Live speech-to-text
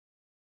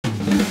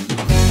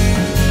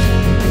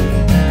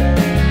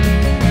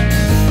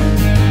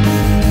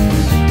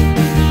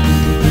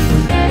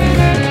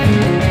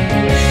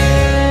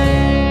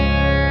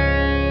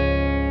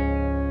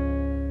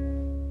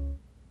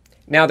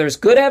Now, there's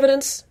good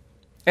evidence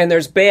and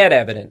there's bad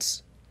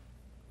evidence.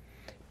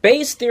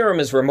 Bayes' theorem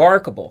is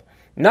remarkable,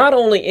 not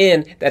only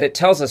in that it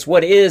tells us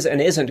what is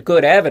and isn't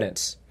good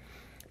evidence,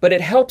 but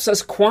it helps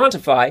us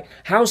quantify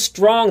how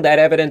strong that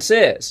evidence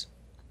is.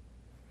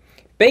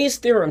 Bayes'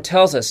 theorem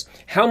tells us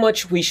how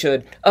much we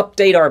should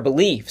update our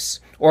beliefs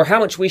or how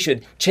much we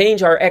should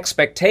change our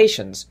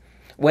expectations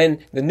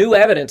when the new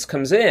evidence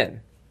comes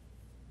in.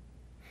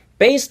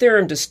 Bayes'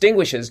 theorem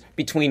distinguishes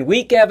between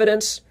weak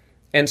evidence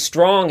and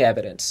strong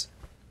evidence.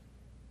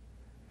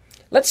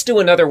 Let's do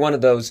another one of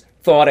those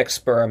thought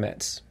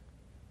experiments.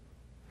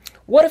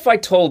 What if I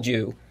told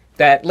you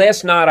that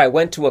last night I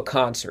went to a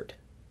concert?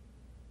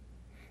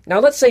 Now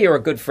let's say you're a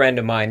good friend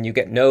of mine and you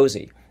get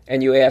nosy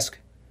and you ask,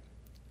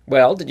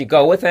 well, did you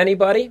go with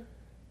anybody?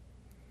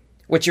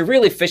 What you're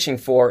really fishing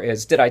for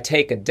is, did I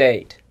take a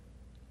date?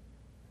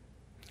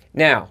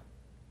 Now,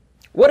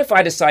 what if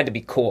I decide to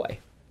be coy?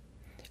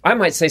 I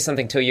might say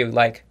something to you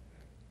like,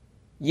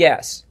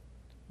 yes,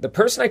 the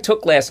person I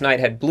took last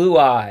night had blue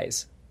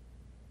eyes.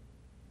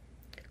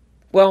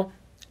 Well,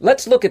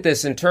 let's look at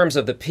this in terms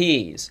of the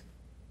P's.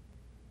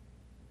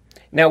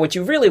 Now, what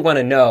you really want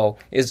to know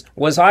is,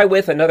 was I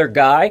with another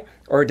guy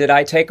or did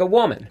I take a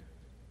woman?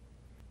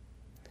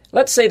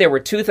 Let's say there were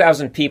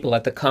 2,000 people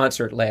at the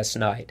concert last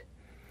night.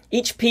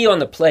 Each P on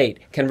the plate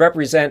can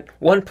represent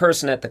one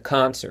person at the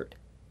concert.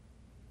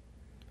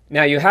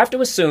 Now, you have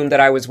to assume that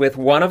I was with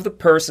one of the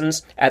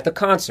persons at the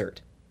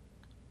concert.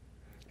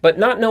 But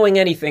not knowing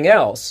anything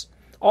else,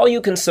 all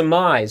you can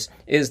surmise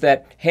is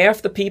that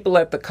half the people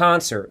at the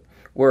concert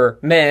were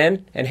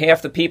men and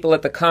half the people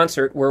at the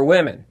concert were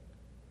women.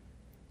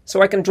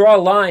 So I can draw a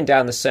line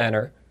down the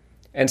center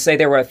and say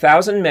there were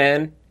 1,000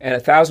 men and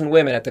 1,000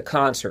 women at the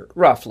concert,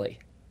 roughly.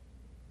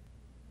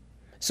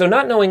 So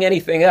not knowing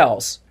anything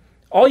else,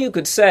 all you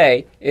could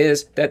say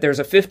is that there's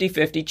a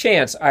 50-50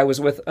 chance I was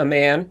with a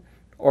man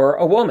or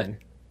a woman.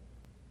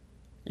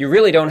 You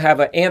really don't have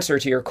an answer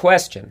to your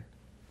question.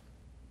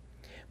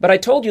 But I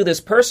told you this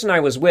person I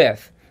was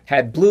with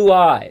had blue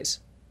eyes.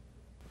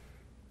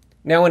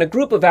 Now, in a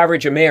group of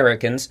average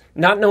Americans,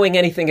 not knowing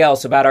anything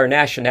else about our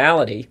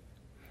nationality,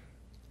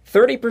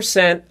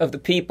 30% of the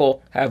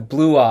people have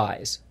blue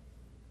eyes.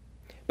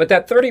 But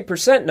that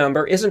 30%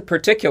 number isn't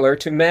particular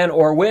to men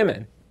or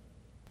women.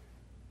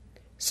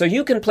 So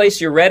you can place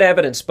your red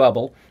evidence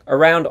bubble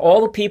around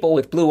all the people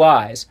with blue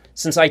eyes,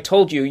 since I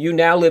told you you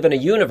now live in a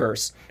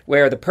universe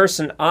where the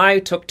person I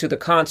took to the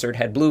concert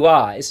had blue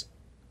eyes.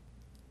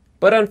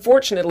 But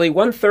unfortunately,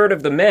 1/3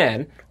 of the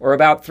men, or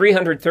about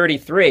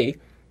 333,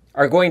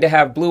 are going to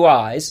have blue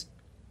eyes,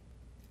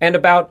 and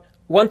about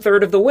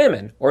 1/3 of the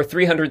women, or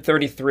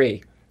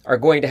 333, are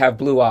going to have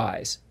blue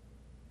eyes.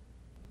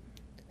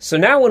 So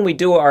now when we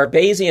do our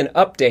Bayesian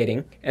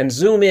updating and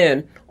zoom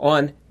in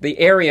on the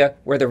area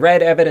where the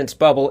red evidence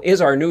bubble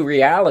is our new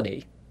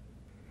reality,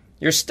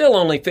 you're still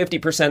only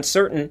 50%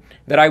 certain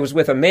that I was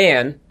with a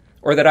man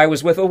or that I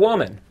was with a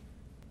woman.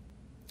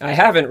 I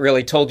haven't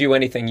really told you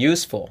anything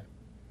useful,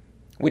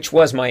 which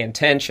was my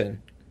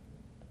intention.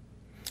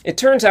 It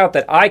turns out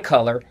that eye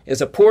color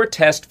is a poor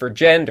test for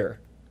gender.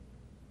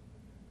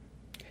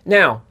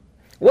 Now,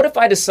 what if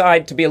I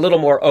decide to be a little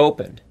more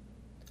open?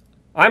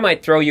 I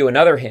might throw you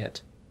another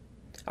hint.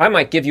 I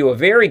might give you a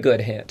very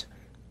good hint.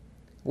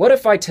 What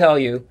if I tell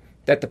you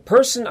that the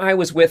person I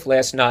was with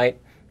last night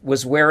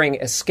was wearing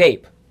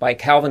Escape by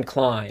Calvin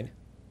Klein?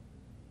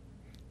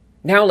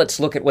 Now let's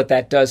look at what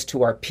that does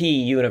to our P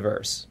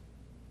universe.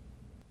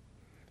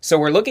 So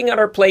we're looking at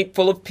our plate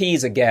full of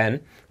P's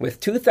again, with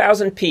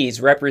 2,000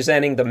 P's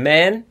representing the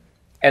men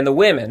and the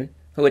women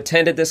who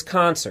attended this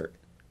concert.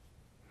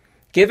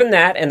 Given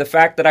that and the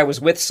fact that I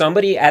was with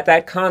somebody at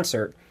that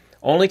concert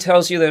only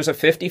tells you there's a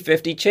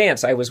 50-50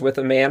 chance I was with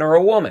a man or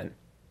a woman.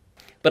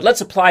 But let's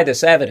apply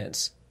this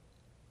evidence.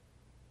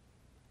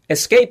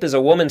 Escape is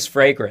a woman's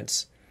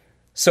fragrance,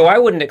 so I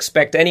wouldn't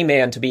expect any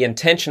man to be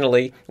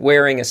intentionally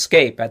wearing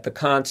Escape at the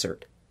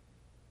concert.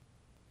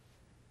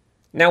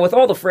 Now, with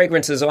all the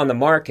fragrances on the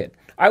market,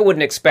 I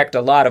wouldn't expect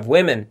a lot of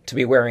women to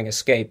be wearing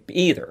Escape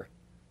either.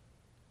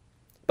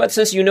 But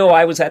since you know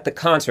I was at the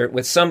concert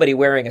with somebody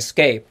wearing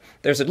Escape,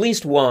 there's at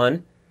least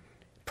one,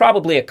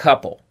 probably a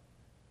couple.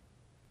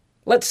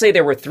 Let's say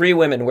there were 3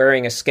 women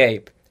wearing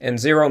Escape and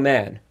 0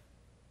 men.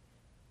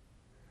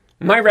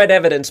 My red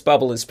evidence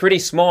bubble is pretty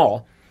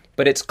small,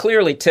 but it's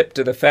clearly tipped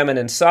to the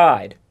feminine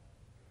side.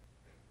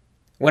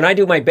 When I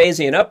do my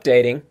Bayesian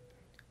updating,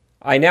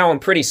 I now am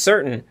pretty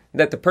certain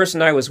that the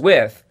person I was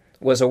with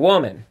was a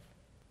woman.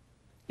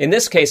 In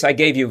this case, I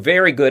gave you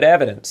very good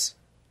evidence.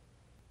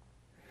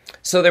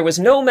 So there was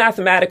no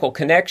mathematical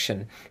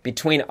connection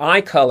between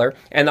eye color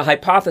and the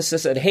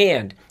hypothesis at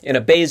hand in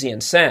a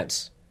Bayesian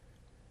sense.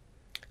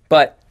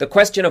 But the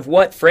question of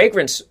what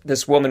fragrance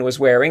this woman was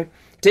wearing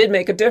did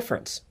make a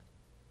difference.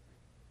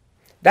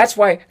 That's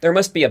why there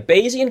must be a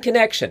Bayesian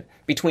connection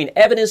between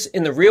evidence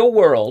in the real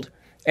world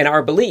and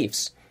our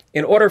beliefs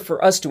in order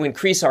for us to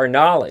increase our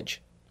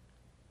knowledge.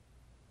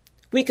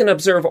 We can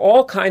observe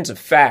all kinds of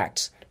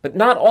facts, but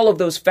not all of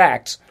those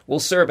facts will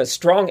serve as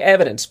strong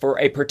evidence for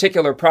a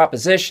particular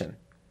proposition.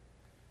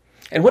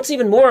 And what's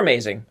even more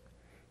amazing,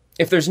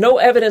 if there's no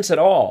evidence at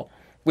all,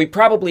 we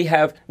probably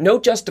have no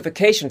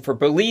justification for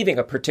believing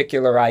a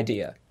particular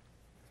idea.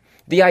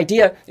 The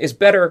idea is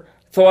better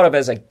thought of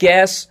as a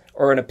guess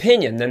or an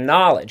opinion than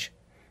knowledge.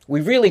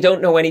 We really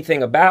don't know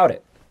anything about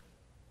it.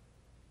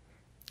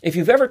 If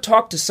you've ever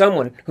talked to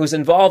someone who's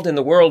involved in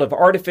the world of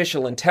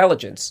artificial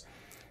intelligence,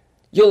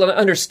 you'll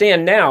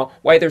understand now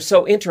why they're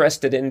so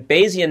interested in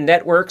Bayesian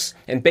networks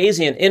and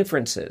Bayesian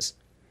inferences.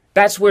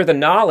 That's where the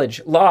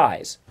knowledge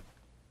lies.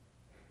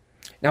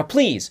 Now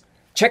please,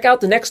 check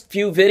out the next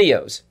few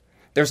videos.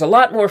 There's a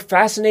lot more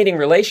fascinating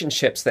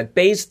relationships that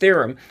Bayes'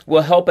 theorem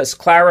will help us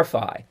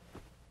clarify.